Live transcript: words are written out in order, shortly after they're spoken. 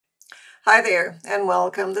Hi there and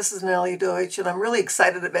welcome. This is Nellie Deutsch, and I'm really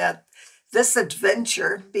excited about this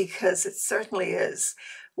adventure because it certainly is,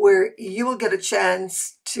 where you will get a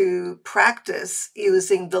chance to practice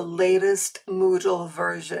using the latest Moodle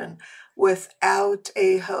version without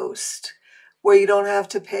a host, where you don't have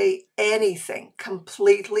to pay anything,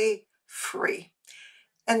 completely free.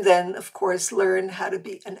 And then, of course, learn how to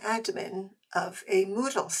be an admin of a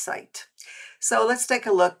Moodle site. So let's take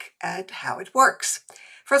a look at how it works.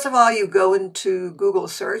 First of all, you go into Google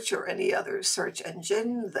search or any other search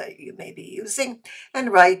engine that you may be using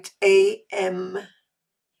and write AMP.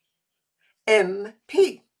 And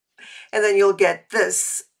then you'll get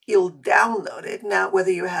this. You'll download it. Now,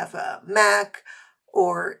 whether you have a Mac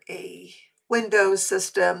or a Windows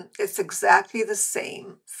system, it's exactly the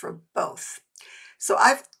same for both. So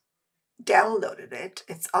I've downloaded it.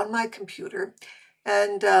 It's on my computer,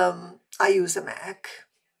 and I use a Mac.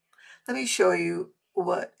 Let me show you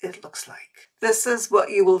what it looks like. This is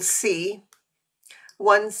what you will see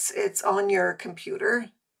once it's on your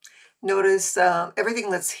computer. Notice everything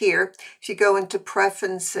that's here. If you go into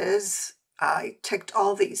preferences, I ticked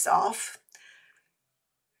all these off.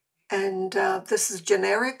 And this is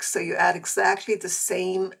generic, so you add exactly the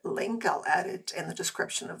same link. I'll add it in the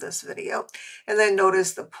description of this video. And then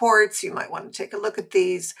notice the ports. You might want to take a look at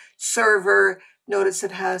these. Server, notice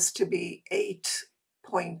it has to be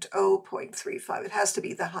 8.0.35. It has to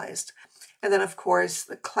be the highest. And then, of course,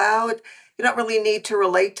 the cloud. You don't really need to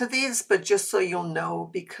relate to these, but just so you'll know,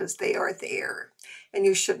 because they are there and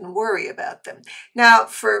you shouldn't worry about them. Now,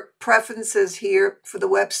 for preferences here, for the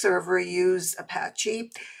web server, use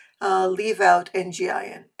Apache. Leave out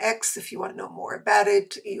Nginx if you want to know more about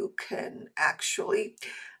it. You can actually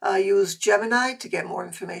use Gemini to get more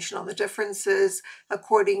information on the differences.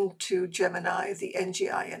 According to Gemini, the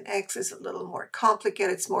Nginx is a little more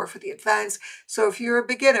complicated. It's more for the advanced. So if you're a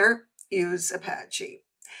beginner, use Apache.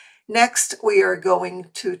 Next, we are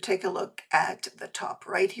going to take a look at the top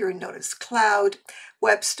right here. Notice Cloud,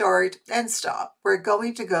 Web Start, and Stop. We're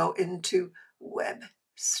going to go into Web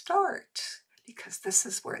Start, because this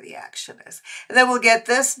is where the action is. And then we'll get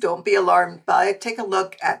this. Don't be alarmed by it. Take a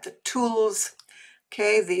look at the tools.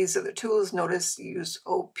 Okay, these are the tools. Notice use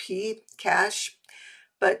OP, cache,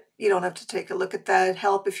 but you don't have to take a look at that.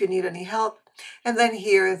 Help if you need any help. And then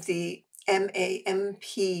here, the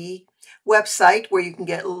MAMP website, where you can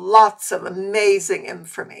get lots of amazing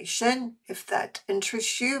information. If that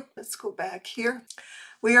interests you, let's go back here.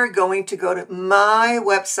 We are going to go to my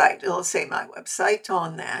website. It'll say my website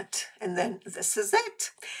on that. And then this is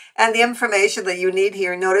it. And the information that you need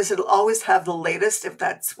here, notice it'll always have the latest if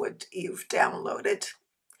that's what you've downloaded.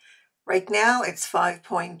 Right now it's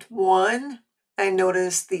 5.1. And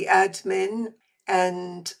notice the admin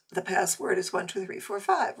and the password is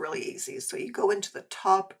 12345. Really easy. So you go into the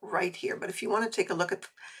top right here. But if you want to take a look at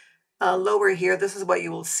lower here, this is what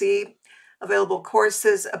you will see. Available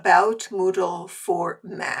courses about Moodle for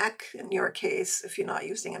Mac. In your case, if you're not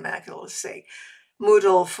using a Mac, it'll say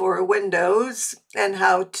Moodle for Windows, and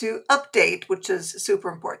how to update, which is super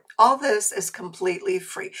important. All this is completely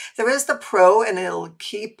free. There is the Pro, and it'll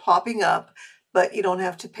keep popping up, but you don't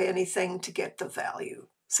have to pay anything to get the value.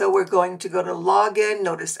 So we're going to go to login,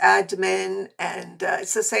 notice admin, and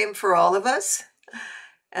it's the same for all of us.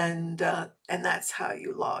 And that's how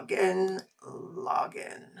you log in,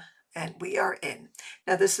 and we are in.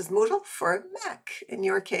 Now this is Moodle for Mac. In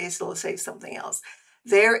your case, it'll say something else.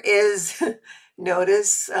 There is,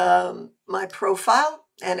 notice my profile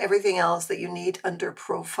and everything else that you need under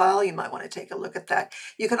profile. You might want to take a look at that.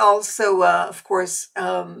 You can also, of course,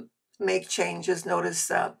 make changes. Notice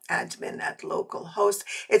admin at localhost.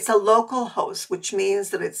 It's a local host, which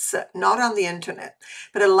means that it's not on the internet,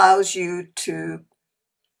 but it allows you to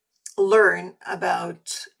learn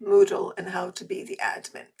about Moodle and how to be the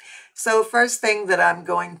admin. So first thing that I'm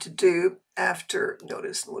going to do after,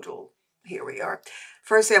 notice Moodle, here we are.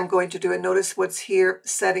 First thing I'm going to do, and notice what's here,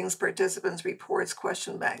 settings, participants, reports,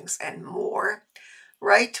 question banks, and more,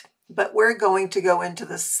 right? But we're going to go into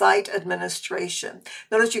the site administration.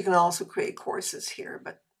 Notice you can also create courses here,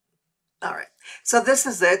 but all right, so this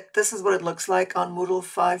is it. This is what it looks like on Moodle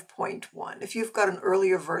 5.1. If you've got an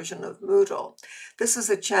earlier version of Moodle, this is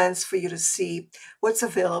a chance for you to see what's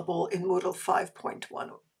available in Moodle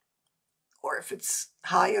 5.1, or if it's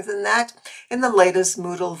higher than that, in the latest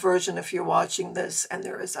Moodle version if you're watching this and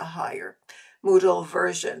there is a higher Moodle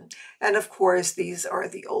version. And of course, these are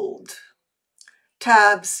the old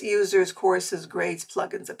tabs, users, courses, grades,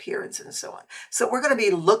 plugins, appearance, and so on. So we're going to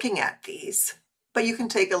be looking at these, but you can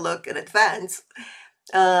take a look in advance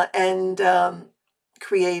and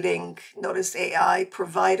creating, notice AI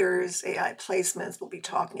providers, AI placements, we'll be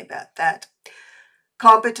talking about that.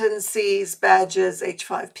 Competencies, badges,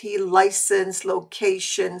 H5P, license,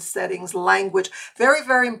 location, settings, language. Very,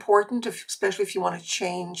 very important, especially if you want to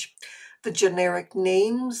change the generic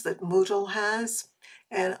names that Moodle has.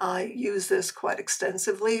 And I use this quite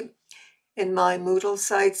extensively in my Moodle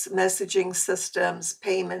sites, messaging systems,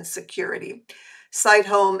 payment security, site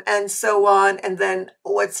home, and so on. And then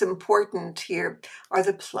what's important here are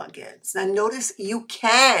the plugins. Now notice you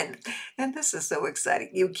can, and this is so exciting,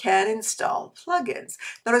 you can install plugins.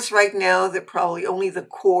 Notice right now they're probably only the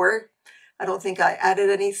core. I don't think I added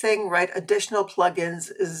anything, right? Additional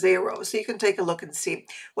plugins is 0. So you can take a look and see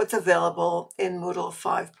what's available in Moodle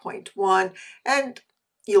 5.1, and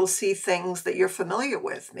you'll see things that you're familiar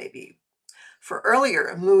with maybe for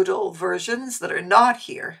earlier Moodle versions that are not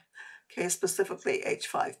here. Okay, specifically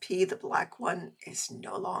H5P, the black one, is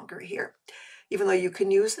no longer here, even though you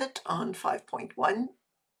can use it on 5.1,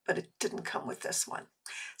 but it didn't come with this one.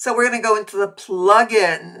 So we're going to go into the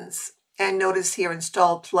plugins, and notice here,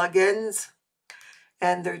 install plugins.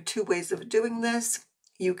 And there are 2 ways of doing this.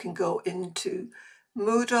 You can go into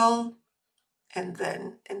Moodle and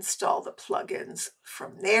then install the plugins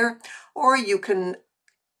from there, or you can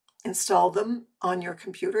install them on your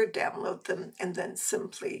computer, download them, and then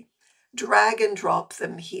simply drag and drop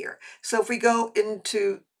them here. So if we go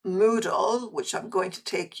into Moodle, which I'm going to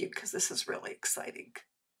take you because this is really exciting.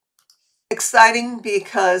 Exciting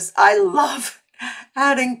because I love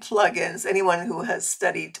adding plugins. Anyone who has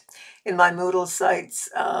studied in my Moodle sites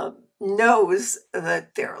knows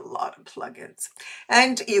that there are a lot of plugins.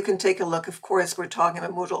 And you can take a look, of course, we're talking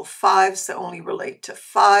about Moodle 5, so only relate to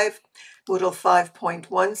 5. Moodle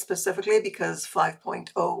 5.1 specifically, because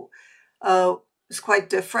 5.0 is quite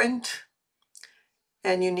different.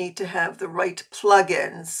 And you need to have the right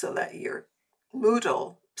plugins so that your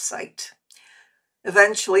Moodle site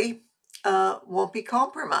eventually won't be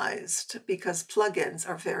compromised, because plugins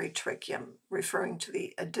are very tricky. I'm referring to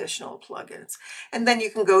the additional plugins. And then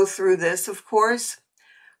you can go through this, of course,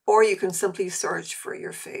 or you can simply search for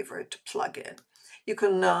your favorite plugin. You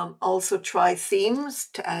can also try themes,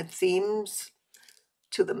 to add themes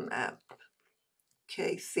to the MAMP.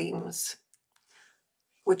 Okay, themes,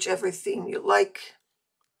 whichever theme you like.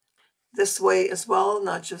 This way as well,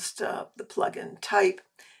 not just the plugin type.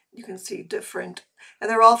 You can see different, and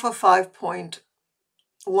they're all for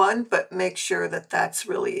 5.1, but make sure that that's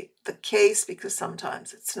really the case, because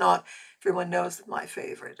sometimes it's not. Everyone knows that my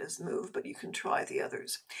favorite is Move, but you can try the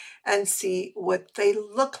others and see what they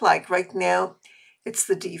look like. Right now, it's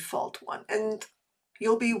the default one, and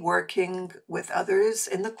you'll be working with others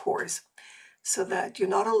in the course so that you're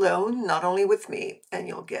not alone, not only with me, and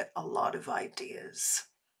you'll get a lot of ideas.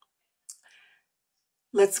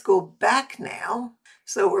 Let's go back now.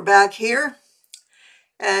 So we're back here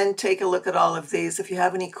and take a look at all of these. If you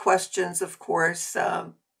have any questions, of course,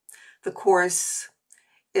 the course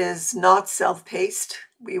is not self-paced.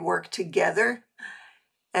 We work together,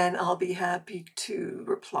 and I'll be happy to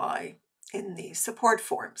reply in the support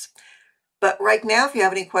forums. But right now, if you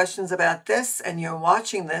have any questions about this and you're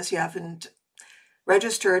watching this, you haven't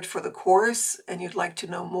registered for the course and you'd like to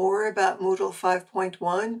know more about Moodle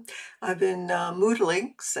 5.1, I've been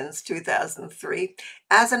Moodling since 2003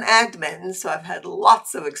 as an admin, so I've had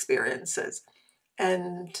lots of experiences.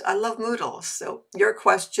 And I love Moodle, so your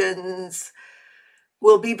questions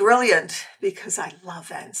will be brilliant because I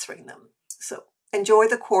love answering them. So enjoy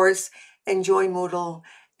the course, enjoy Moodle,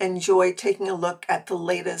 enjoy taking a look at the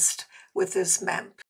latest with this MAMP.